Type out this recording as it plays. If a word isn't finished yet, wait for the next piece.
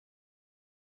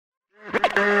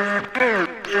What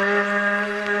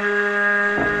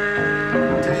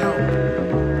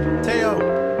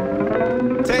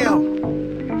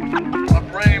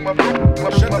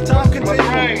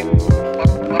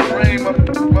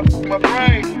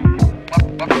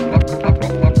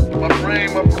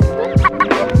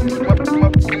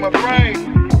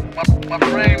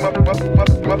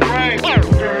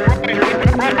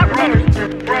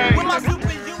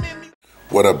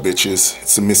up, bitches?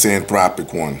 It's the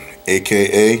misanthropic one,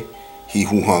 aka He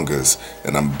Who Hungers,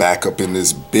 and I'm back up in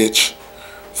this bitch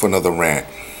for another rant.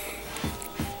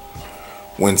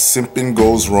 When Simping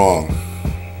Goes Wrong,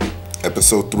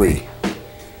 episode 3.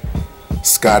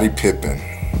 Scottie Pippen.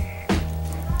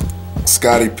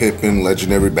 Scottie Pippen,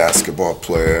 legendary basketball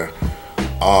player.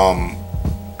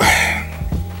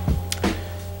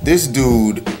 This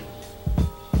dude,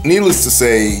 needless to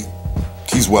say,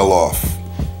 he's well off.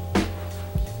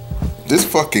 This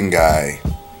fucking guy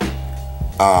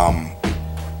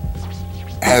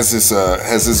has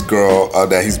this girl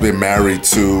that he's been married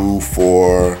to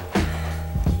for,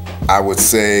 I would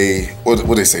say, what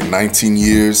they say, 19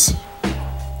 years.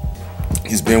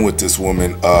 He's been with this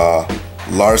woman,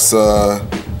 Larsa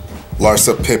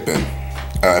Pippen.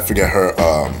 I forget her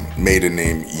maiden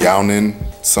name, Yaunin,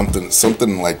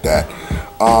 something like that.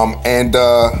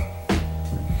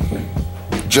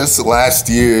 Just last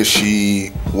year,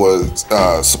 she was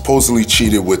supposedly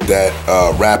cheated with that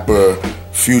rapper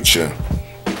Future.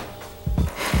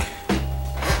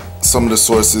 Some of the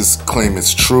sources claim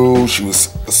it's true. She was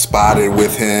spotted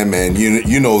with him, and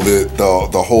you know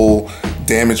the whole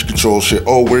damage control shit.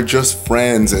 Oh, we're just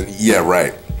friends, and yeah,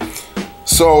 right.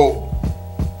 So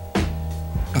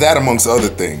that amongst other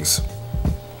things.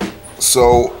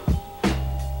 So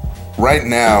right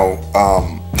now,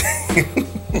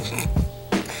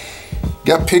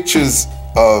 got pictures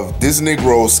of this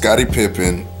Negro, Scottie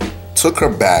Pippen, took her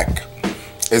back.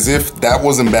 As if that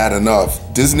wasn't bad enough,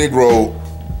 this Negro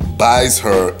buys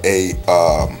her a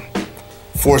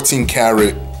 14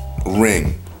 karat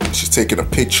ring. She's taking a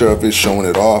picture of it, showing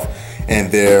it off,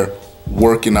 and they're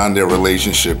working on their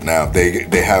relationship now.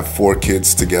 They have 4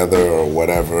 kids together or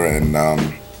whatever, and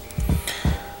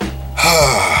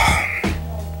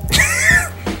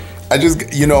I just,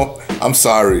 I'm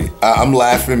sorry. I'm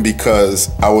laughing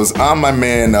because I was on my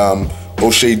man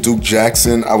O'Shea Duke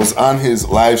Jackson. I was on his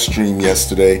live stream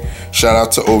yesterday. Shout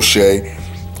out to O'Shea.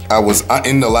 I was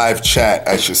in the live chat,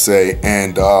 I should say,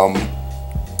 and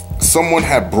someone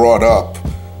had brought up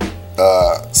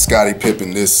Scottie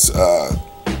Pippen, this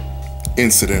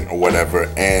incident or whatever,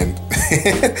 and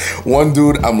one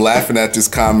dude, I'm laughing at this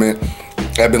comment.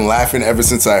 I've been laughing ever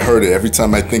since I heard it. Every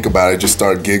time I think about it, I just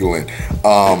start giggling.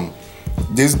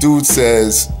 This dude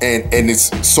says, and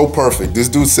it's so perfect. This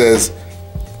dude says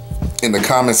in the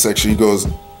comment section, he goes,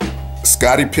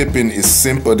 Scottie Pippen is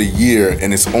simp of the year,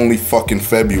 and it's only fucking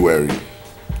February.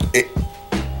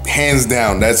 Hands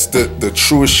down, that's the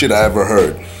truest shit I ever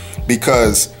heard.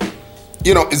 Because,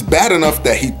 it's bad enough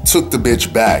that he took the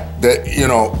bitch back. That,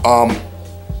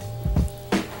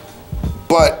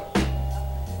 but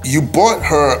you bought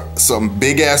her some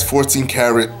big ass 14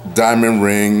 karat diamond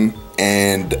ring,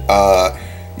 and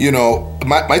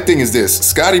my thing is this: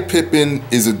 Scottie Pippen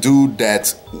is a dude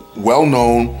that's well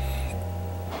known.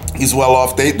 He's well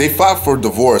off. They filed for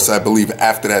divorce, I believe,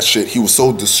 after that shit. He was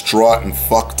so distraught and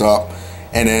fucked up,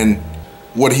 and then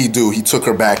what did he do? He took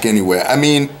her back anyway. I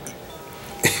mean,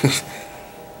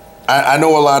 I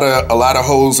know a lot of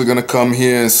hoes are gonna come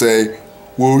here and say,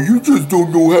 "Well, you just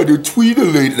don't know how to tweet a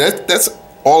lady." That's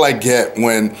all I get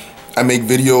when I make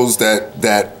videos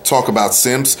that talk about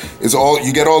simps. Is all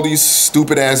you get, all these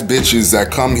stupid ass bitches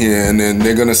that come here and then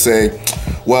they're gonna say,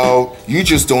 well, you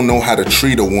just don't know how to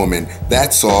treat a woman.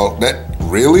 That's all. That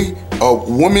really? A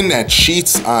woman that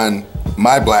cheats on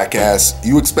my black ass,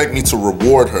 you expect me to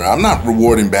reward her? I'm not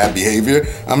rewarding bad behavior.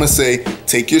 I'm gonna say,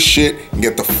 take your shit and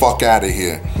get the fuck out of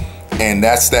here. And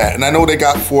that's that. And I know they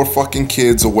got 4 fucking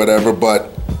kids or whatever,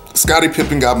 but Scottie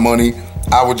Pippen got money.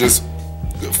 I would just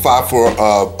file for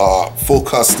full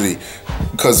custody,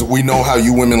 because we know how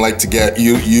you women like to get.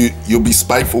 You'll be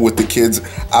spiteful with the kids.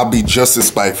 I'll be just as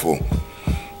spiteful.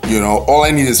 All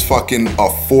I need is fucking a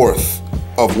 1/4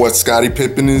 of what Scottie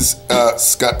Pippen is,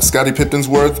 Scottie Pippen's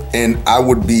worth, and I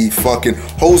would be fucking,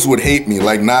 hoes would hate me.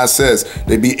 Like Nas says,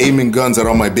 they'd be aiming guns at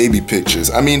all my baby pictures.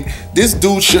 I mean, this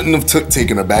dude shouldn't have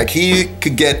taken her back. He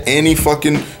could get any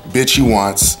fucking bitch he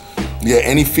wants,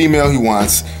 any female he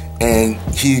wants, and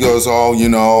he goes, oh,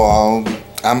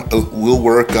 we'll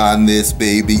work on this,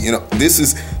 baby. He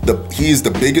is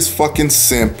the biggest fucking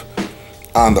simp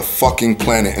on the fucking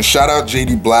planet. And shout out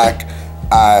JD Black.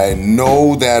 I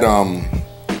know that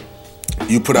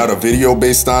you put out a video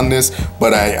based on this,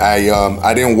 but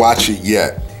I didn't watch it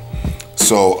yet.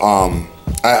 So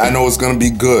I know it's gonna be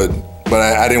good, but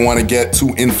I didn't want to get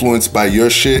too influenced by your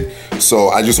shit. So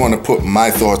I just want to put my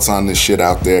thoughts on this shit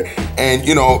out there. And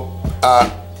you know,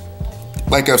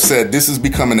 like I've said, this is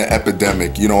becoming an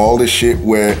epidemic. You know, all this shit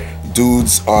where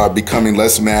dudes are becoming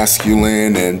less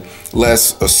masculine and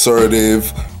less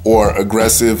assertive or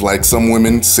aggressive. Like some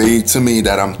women say to me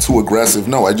that I'm too aggressive.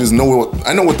 No, I just know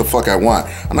I know what the fuck I want.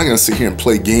 I'm not gonna sit here and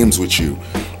play games with you.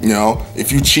 You know,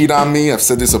 if you cheat on me, I've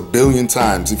said this a billion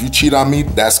times. If you cheat on me,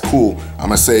 that's cool. I'm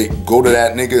gonna say, go to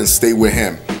that nigga and stay with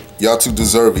him. Y'all two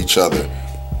deserve each other.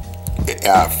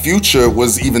 Future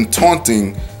was even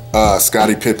taunting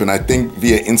Scottie Pippen, I think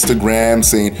via Instagram,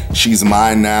 saying she's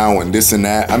mine now and this and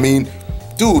that. I mean,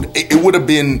 dude, it would have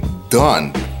been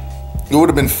done. It would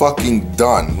have been fucking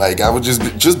done. Like, I would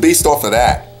just based off of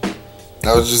that,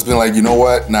 I would just been like, you know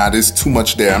what? Nah, there's too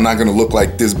much there. I'm not gonna look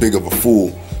like this big of a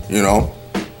fool, you know?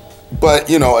 But,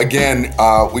 you know, again,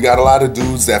 we got a lot of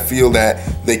dudes that feel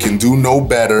that they can do no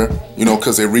better, you know,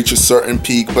 because they reach a certain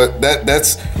peak. But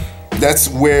that's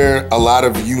where a lot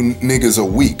of you niggas are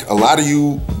weak. A lot of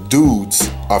you dudes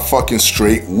are fucking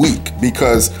straight weak,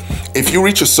 because if you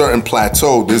reach a certain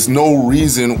plateau, there's no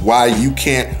reason why you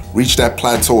can't reach that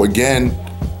plateau again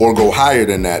or go higher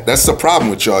than that. That's the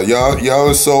problem with y'all. Y'all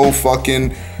are so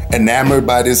fucking enamored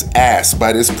by this ass,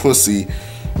 by this pussy,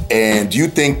 and you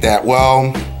think that,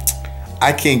 well,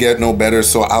 I can't get no better,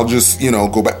 so I'll just, you know,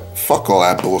 go back. Fuck all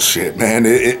that bullshit, man.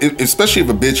 Especially if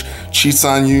a bitch cheats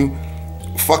on you,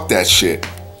 fuck that shit.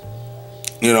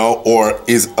 You know, or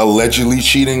is allegedly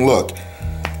cheating. Look,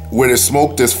 where there's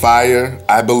smoke, there's fire,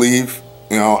 I believe.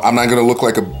 You know, I'm not gonna look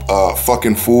like a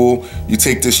fucking fool. You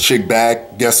take this chick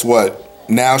back, guess what?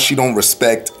 Now she don't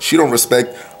respect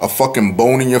a fucking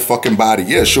bone in your fucking body.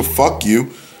 Yeah, she'll fuck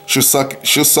you. She'll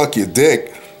suck your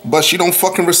dick. But she don't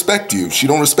fucking respect you. She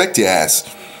don't respect your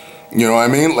ass. You know what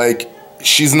I mean? Like,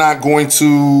 she's not going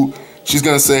to, she's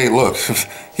gonna say, look,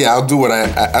 yeah, I'll do what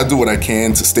I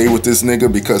can to stay with this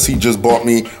nigga because he just bought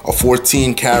me a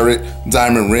 14-karat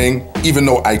diamond ring, even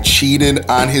though I cheated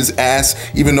on his ass,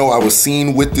 even though I was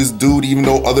seen with this dude, even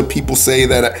though other people say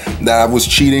that I was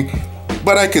cheating.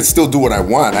 But I could still do what I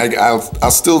want. I'll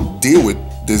still deal with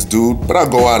this dude, but I'll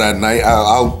go out at night.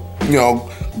 I'll you know,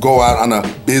 go out on a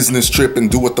business trip and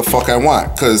do what the fuck I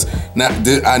want, because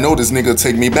I know this nigga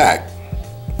take me back.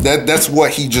 That's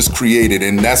what he just created,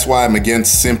 and that's why I'm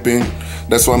against simping.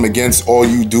 That's why I'm against all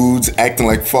you dudes acting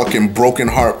like fucking broken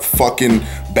heart fucking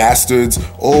bastards.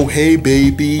 Oh, hey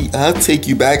baby, I'll take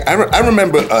you back. I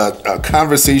remember a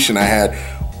conversation I had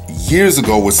years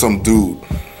ago with some dude,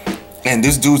 and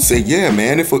this dude said, yeah,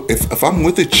 man, if I'm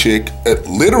with a chick,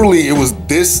 literally it was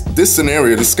this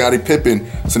scenario, this Scottie Pippen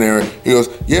scenario. He goes,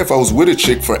 yeah, if I was with a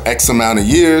chick for X amount of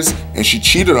years and she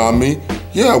cheated on me,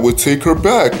 yeah, I would take her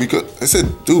back. Because I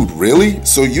said, dude, really?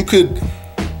 So you could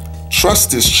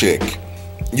trust this chick?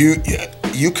 You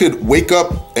could wake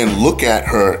up and look at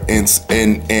her and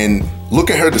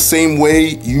look at her the same way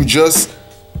you just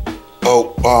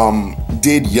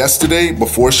did yesterday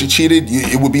before she cheated?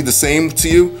 It would be the same to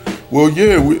you? Well,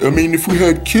 yeah, I mean, if we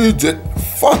had kids,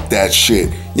 fuck that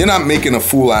shit. You're not making a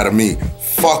fool out of me.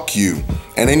 Fuck you.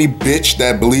 And any bitch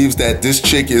that believes that this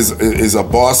chick is a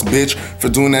boss bitch for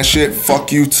doing that shit,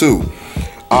 fuck you too.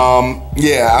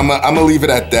 Yeah, I'm gonna leave it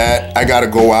at that. I gotta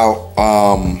go out.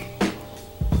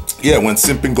 Yeah, when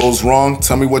simping goes wrong,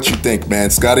 tell me what you think, man.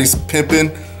 Scottie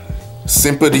Pippen,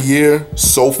 simp of the year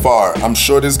so far. I'm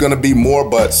sure there's gonna be more,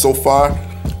 but so far,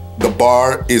 the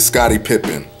bar is Scottie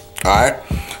Pippen. All right.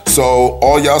 So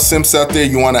all y'all simps out there,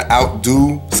 you want to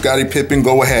outdo Scottie Pippen,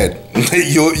 go ahead.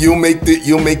 you'll make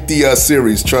the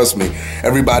series, trust me.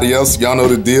 Everybody else, y'all know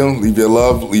the deal. Leave your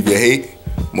love, leave your hate.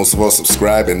 Most of all,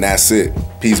 subscribe, and that's it.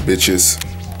 Peace, bitches.